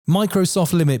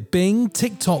Microsoft limit Bing,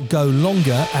 TikTok go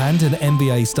longer, and an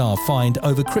NBA star fined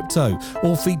over crypto.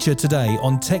 All feature today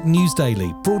on Tech News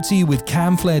Daily, brought to you with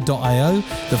Camflare.io,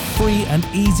 the free and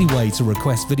easy way to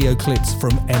request video clips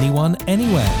from anyone,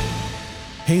 anywhere.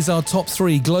 Here's our top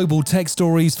 3 global tech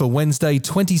stories for Wednesday,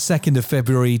 22nd of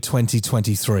February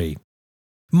 2023.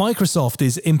 Microsoft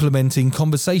is implementing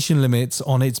conversation limits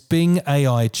on its Bing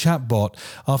AI chatbot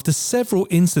after several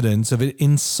incidents of it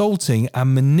insulting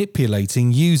and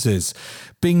manipulating users.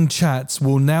 Bing chats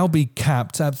will now be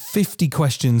capped at 50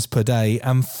 questions per day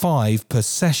and 5 per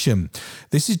session.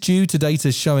 This is due to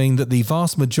data showing that the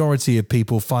vast majority of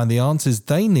people find the answers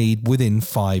they need within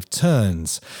 5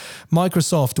 turns.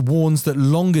 Microsoft warns that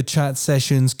longer chat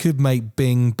sessions could make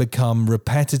Bing become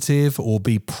repetitive or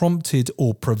be prompted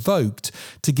or provoked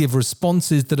to give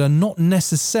responses that are not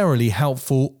necessarily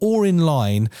helpful or in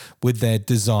line with their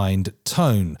designed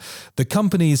tone. The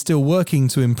company is still working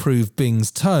to improve Bing's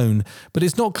tone, but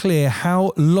it's not clear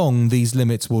how long these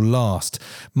limits will last.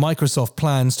 Microsoft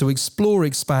plans to explore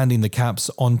expanding the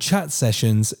caps on chat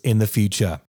sessions in the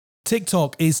future.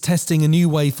 TikTok is testing a new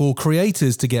way for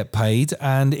creators to get paid,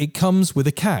 and it comes with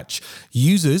a catch.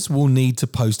 Users will need to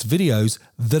post videos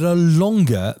that are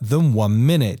longer than 1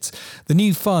 minute. The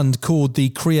new fund, called the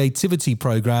Creativity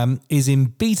Program, is in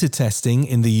beta testing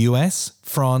in the US,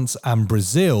 France and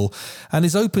Brazil, and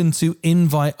is open to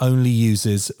invite-only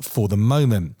users for the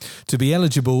moment. To be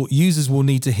eligible, users will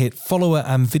need to hit follower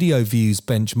and video views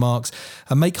benchmarks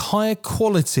and make higher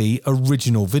quality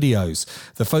original videos.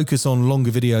 The focus on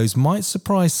longer videos might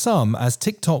surprise some, as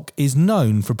TikTok is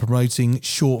known for promoting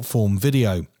short-form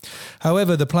video.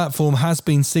 However, the platform has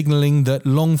been signaling that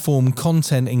long-form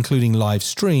content, including live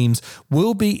streams,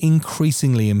 will be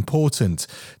increasingly important.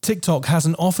 TikTok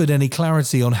hasn't offered any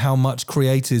clarity on how much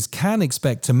creators can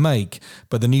expect to make,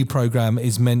 but the new program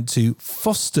is meant to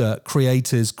foster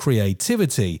creators'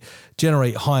 creativity,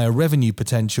 generate higher revenue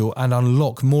potential, and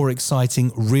unlock more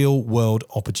exciting real-world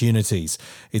opportunities.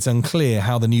 It's unclear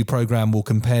how the new program will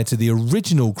compare to the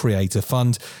original Creator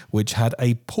Fund, which had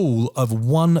a pool of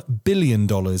 $1 billion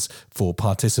for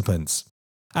participants.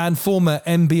 And former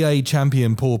NBA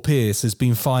champion Paul Pierce has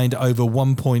been fined over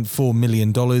 $1.4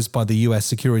 million by the US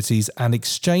Securities and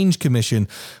Exchange Commission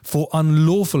for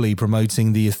unlawfully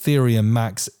promoting the Ethereum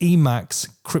Max EMAX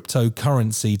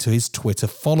cryptocurrency to his Twitter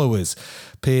followers.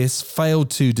 Pierce failed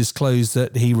to disclose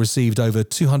that he received over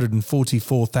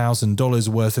 $244,000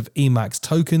 worth of EMAX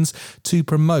tokens to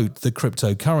promote the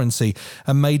cryptocurrency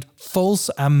and made false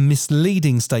and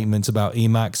misleading statements about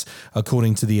EMAX,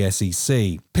 according to the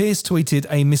SEC. Pierce tweeted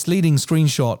a misleading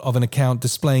screenshot of an account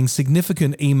displaying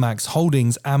significant EMAX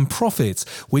holdings and profits,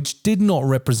 which did not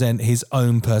represent his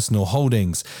own personal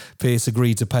holdings. Pierce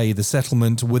agreed to pay the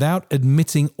settlement without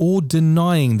admitting or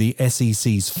denying the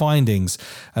SEC's findings,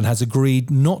 and has agreed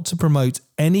not to promote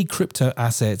any crypto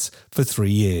assets for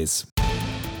 3 years.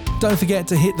 Don't forget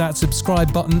to hit that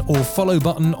subscribe button or follow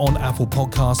button on Apple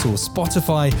Podcasts or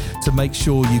Spotify to make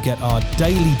sure you get our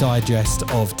daily digest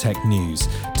of tech news.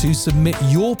 To submit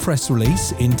your press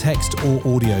release in text or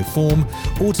audio form,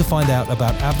 or to find out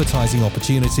about advertising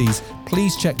opportunities,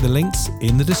 please check the links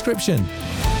in the description.